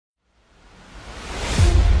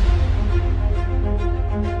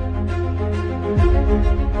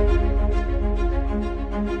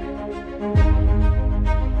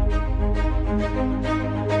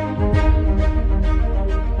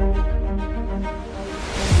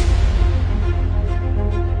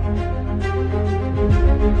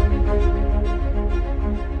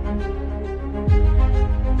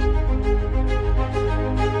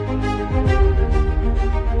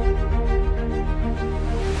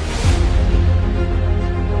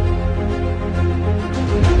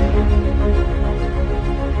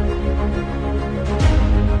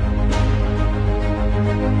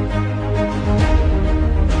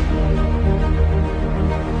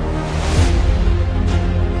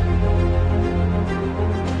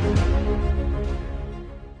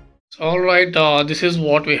Alright, this is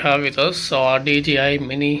what we have with us, DJI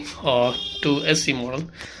Mini 2 SE model.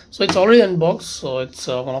 So it's already unboxed, so it's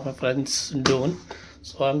one of my friends doing.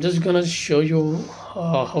 So I'm just gonna show you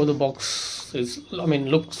how the box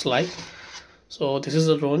looks like. So this is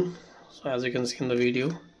the drone, so as you can see in the video.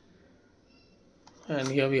 And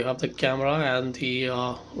here we have the camera and the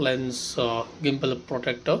lens gimbal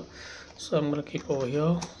protector. So I'm gonna keep over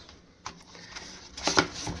here.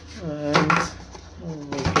 And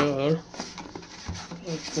over here,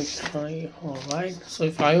 let me try. Alright, so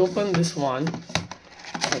if I open this one,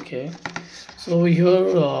 okay, so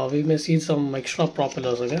here we may see some extra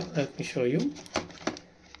propellers. Okay, let me show you.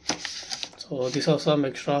 So these are some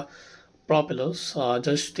extra propellers,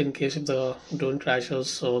 just in case if the drone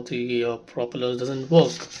crashes or the propellers doesn't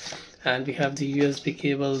work. And we have the USB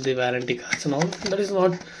cable, the warranty cards and all. That is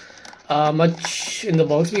not much in the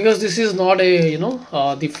box, because this is not a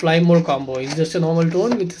the fly mode combo. It's just a normal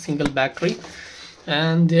drone with a single battery.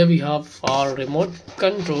 And there we have our remote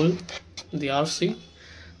control, the RC.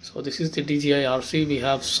 So this is the DJI RC. We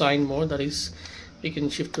have sign mode, that is we can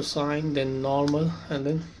shift to sign, then normal, and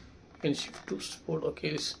then we can shift to sport.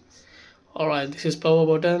 Okay, alright, this is power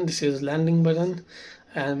button, this is landing button,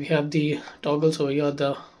 and we have the toggles over here,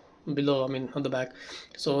 the below, on the back.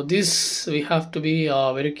 So this we have to be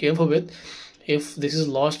very careful with. If this is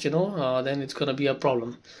lost, then it's gonna be a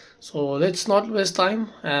problem. So let's not waste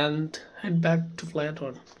time and head back to fly a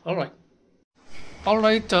drone.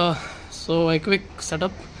 Alright, so a quick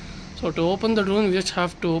setup. So to open the drone, we just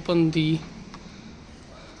have to open the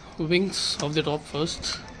wings of the top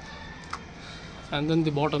first, and then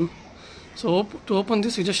the bottom. So to open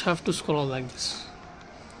this, you just have to scroll like this.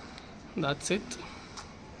 That's it.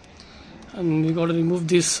 And we got to remove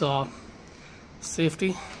this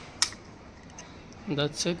safety.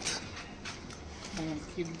 That's it. And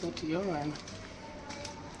keep that here, and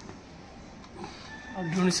our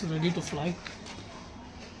drone is ready to fly.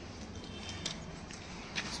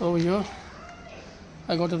 So here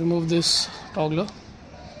I got to remove this toggler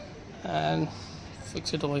and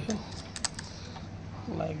fix it over here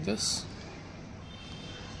like this.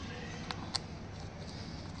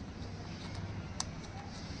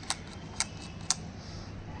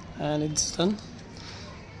 And it's done.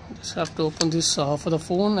 Just have to open this for the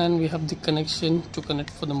phone, and we have the connection to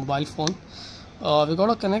connect for the mobile phone. We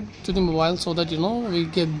gotta connect to the mobile so that we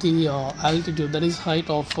get the altitude, that is height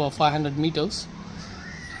of 500 meters.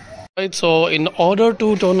 Right, so in order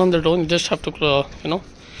to turn on the drone, you just have to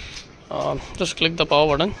just click the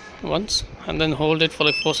power button once and then hold it for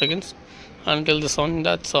like 4 seconds until the sound.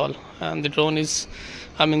 That's all, and the drone is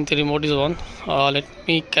the remote is on. Let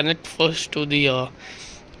me connect first to the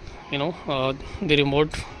the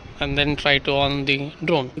remote, and then try to on the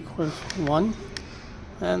drone. One,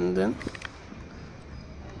 and then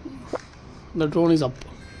the drone is up.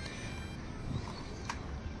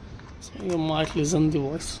 So you might listen the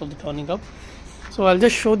voice of the turning up. So I'll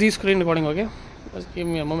just show the screen recording. Okay, just give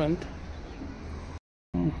me a moment.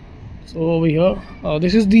 So over here,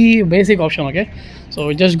 this is the basic option. Okay, so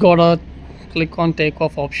we just gotta click on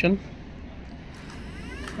takeoff option,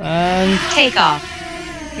 and takeoff.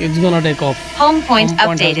 It's gonna take off. Home point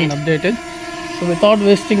has been updated. updated. So without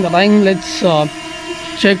wasting the time, let's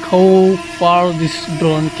check how far this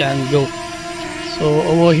drone can go. So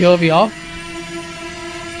over here we are.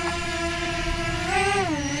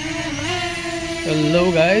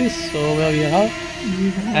 Hello guys, so where we are,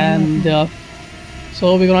 and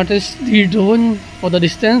so we're gonna test the drone for the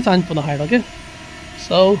distance and for the height. Okay,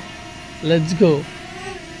 so let's go.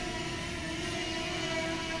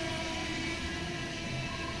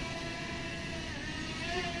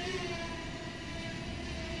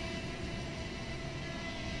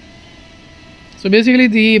 So basically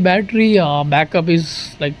the battery backup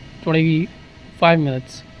is like 25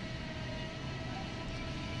 minutes.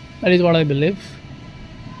 That is what I believe.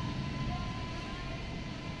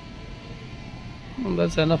 And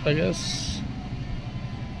that's enough, I guess.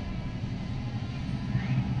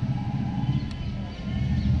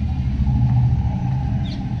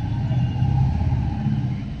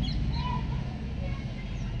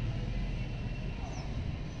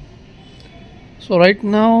 So right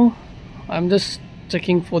now I'm just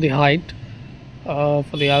checking for the height, for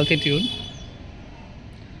the altitude.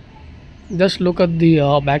 Just look at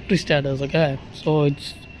the battery status. Okay, so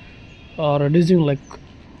it's reducing like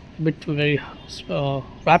a bit very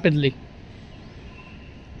rapidly,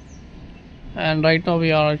 and right now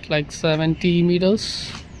we are at like 70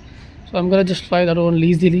 meters. So I'm gonna just fly that one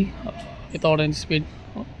easily without any speed.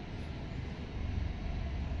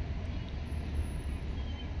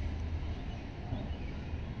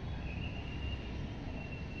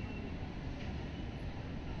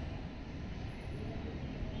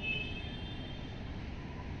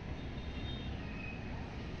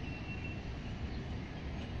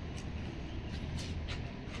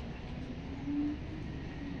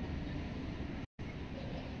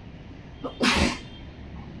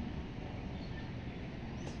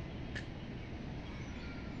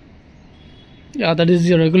 Yeah, that is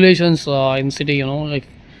the regulations in city, like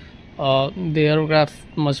the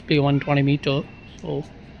aircraft must be 120 meter. So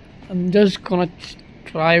I'm just gonna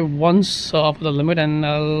try once for the limit and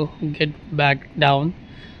I'll get back down.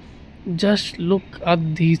 Just look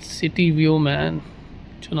at the city view, man.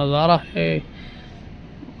 जो नज़ारा है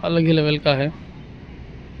अलग ही level का है.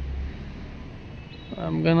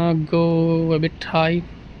 I'm gonna go a bit high.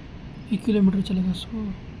 1 kilometre चलेगा सो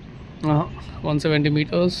 170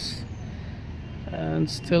 meters and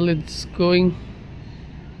still it's going.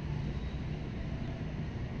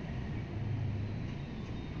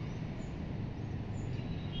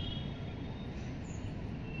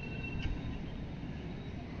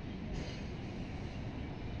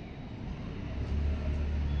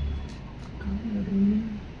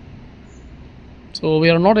 So we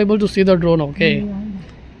are not able to see the drone, okay?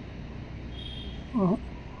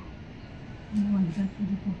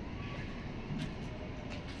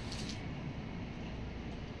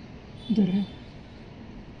 इधर है.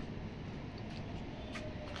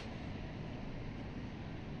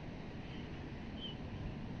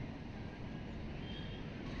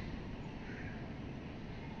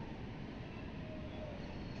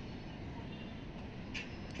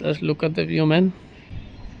 Let's look at the view, man.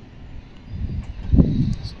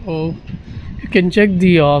 So you can check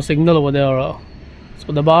the signal over there.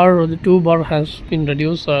 So the 2 bar has been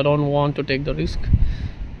reduced, so I don't want to take the risk.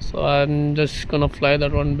 So I'm just gonna fly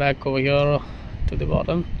that one back over here to the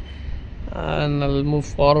bottom and I'll move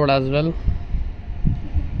forward as well.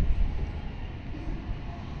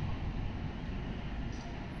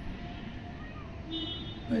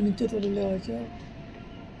 नीचे तो ले आजा.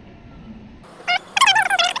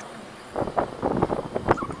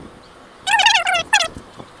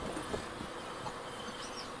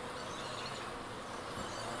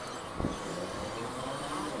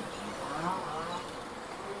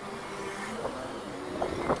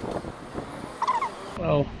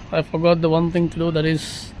 Oh, I forgot the one thing to do, that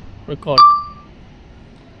is record.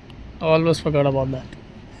 I always forgot about that.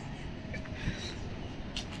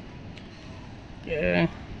 Okay.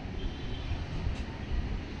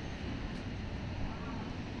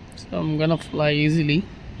 So I'm gonna fly easily.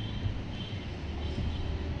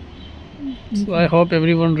 So I hope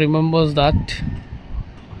everyone remembers that.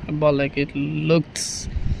 But like, it looks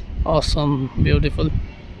awesome, beautiful.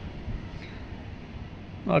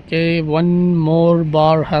 Okay, 1 more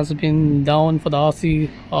bar has been down for the RC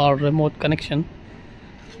or remote connection.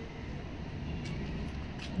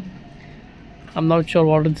 I'm not sure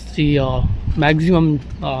what is the maximum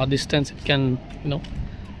distance it can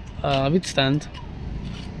withstand.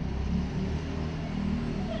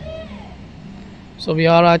 So we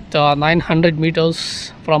are at 900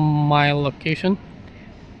 meters from my location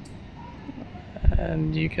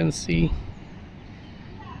and you can see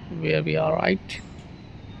where we are, right?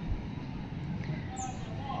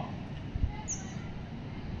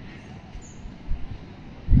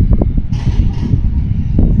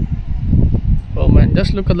 Oh man,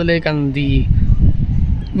 just look at the lake and the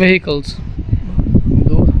vehicles.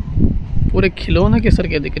 पूरे खिलौने के sir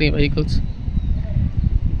के दिख रही vehicles.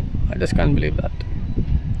 I just can't believe that.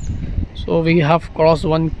 So we have crossed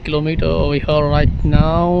 1 kilometer over here right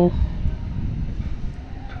now.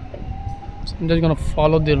 So I'm just gonna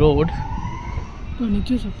follow the road. तो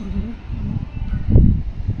नीचे सफर करो.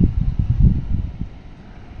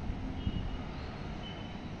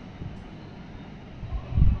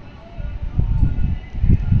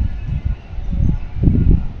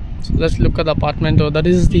 So let's look at the apartment. Oh, that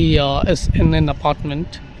is the SNN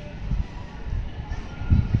apartment.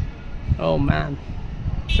 Oh man,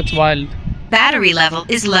 that's wild. Battery level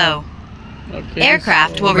is low. Okay,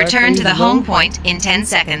 Aircraft so will return to the battery is home low. point in 10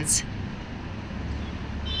 seconds.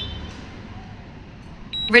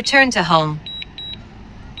 Return to home.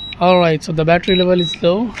 Alright, so the battery level is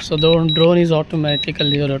low, so the drone is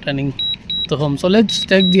automatically returning to home. So let's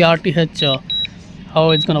check the RTH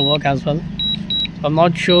how it's gonna work as well. I'm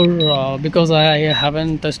not sure because I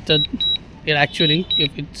haven't tested it actually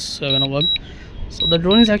if it's gonna work. So the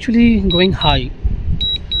drone is actually going high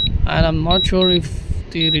and I'm not sure if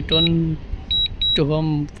the return to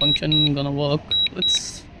home function gonna work.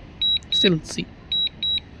 Let's still see.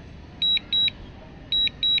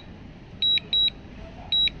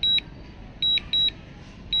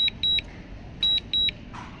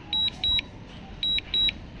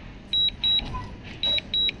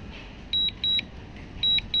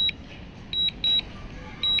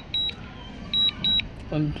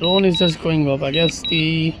 The drone is just going up. I guess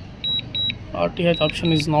the RTH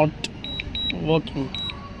option is not working,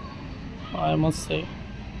 I must say.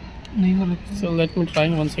 नहीं हो रहा. So let me try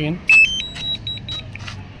once again.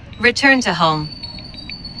 Return to home.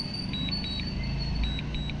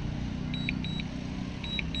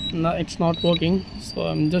 No, it's not working, so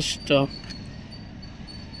I'm just I'm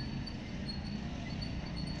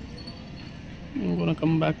gonna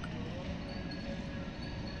come back.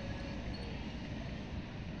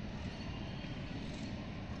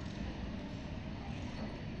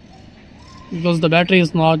 Because the battery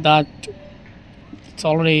is not that, it's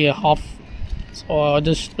already half, so I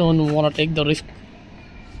just don't want to take the risk.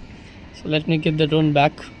 So let me get the drone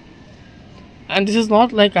back. And this is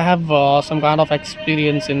not like I have some kind of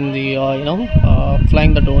experience in the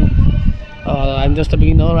flying the drone. I'm just a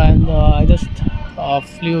beginner, and I just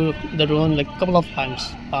flew the drone like a couple of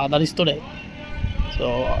times, that is today.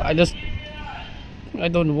 So I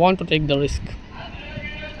don't want to take the risk,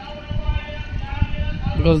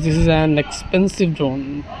 because this is an expensive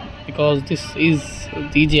drone, because this is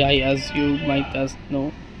DJI, as you might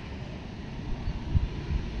know.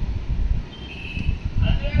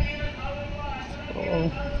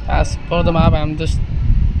 So, as per the map, I'm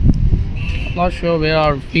not sure where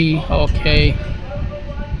are we. Okay,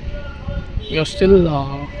 we are still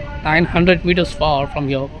 900 meters far from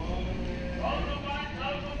here.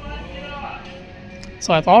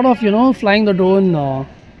 So I thought of flying the drone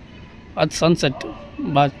at sunset,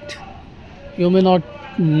 but you may not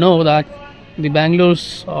know that the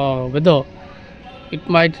Bangalore's weather, it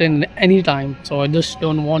might rain any time, so I just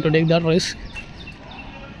don't want to take that risk,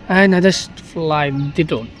 and I just fly the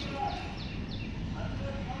drone.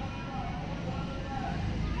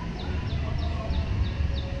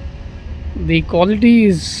 The quality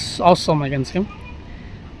is awesome, I can say.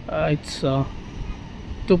 It's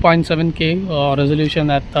 2.7K resolution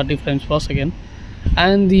at 30 frames per second,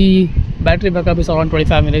 and the battery backup is around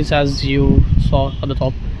 25 minutes, as you saw at the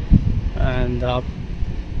top. And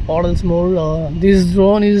what else more, this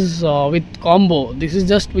drone is with combo. This is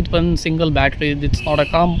just with one single battery. It's not a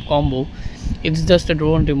combo, it's just a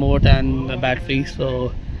drone remote and a battery.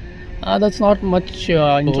 So that's not much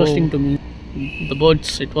interesting to me. The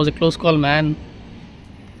birds, it was a close call, man.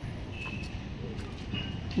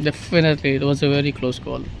 Definitely it was a very close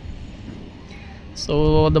call.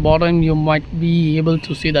 So at the bottom you might be able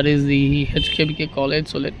to see that is the HKBK college.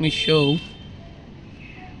 So let me show.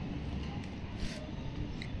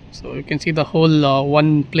 So you can see the whole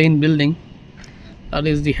one plain building, that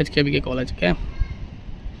is the HKBK college. Okay,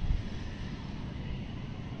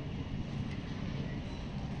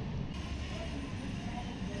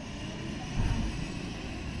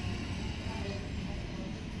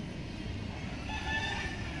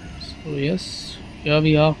 so yes, here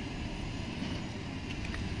we are.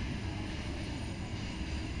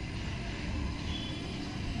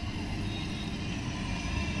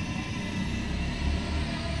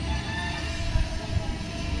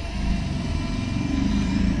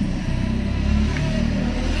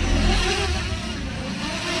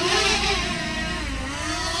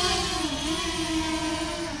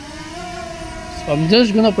 So I'm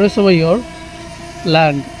just gonna press over here,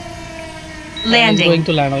 land. Landing. I'm going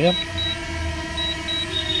to land. Okay,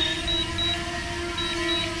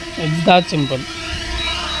 it's that simple.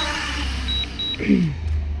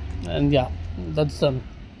 And yeah, that's done.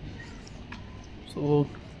 So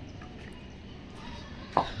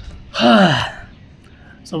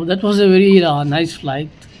so that was a very nice flight.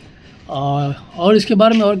 और इसके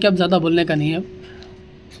बारे में और क्या ज़्यादा बोलने का नहीं है.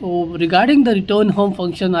 So regarding the return home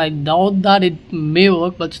function, I doubt that it may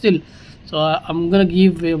work, but still, so I'm gonna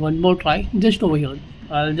give one more try just over here.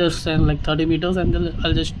 I'll just send like 30 meters and then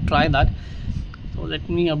I'll just try that. So let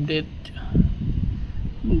me update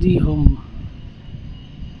the home.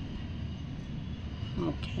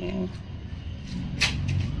 Okay,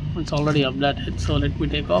 it's already updated, so let me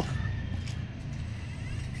take off.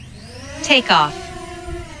 Take off.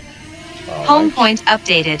 All Home right. point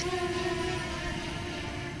updated.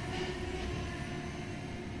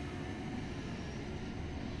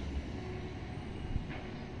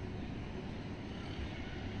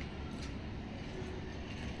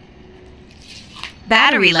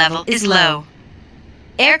 Battery level is low.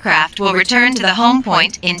 Aircraft will return to the home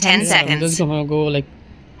point in 10 Yeah, I'm just seconds. gonna go like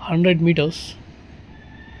 100 meters.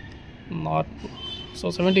 Not so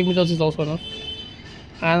 70 meters is also enough.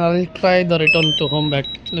 And I'll try the return to home back.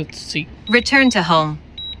 Let's see. Return to home.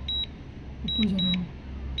 ऊपर जा रहा हूँ.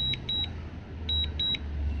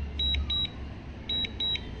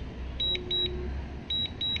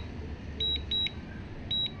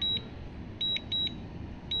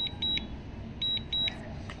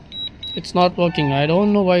 It's not working. I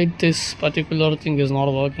don't know why this particular thing is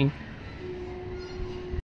not working.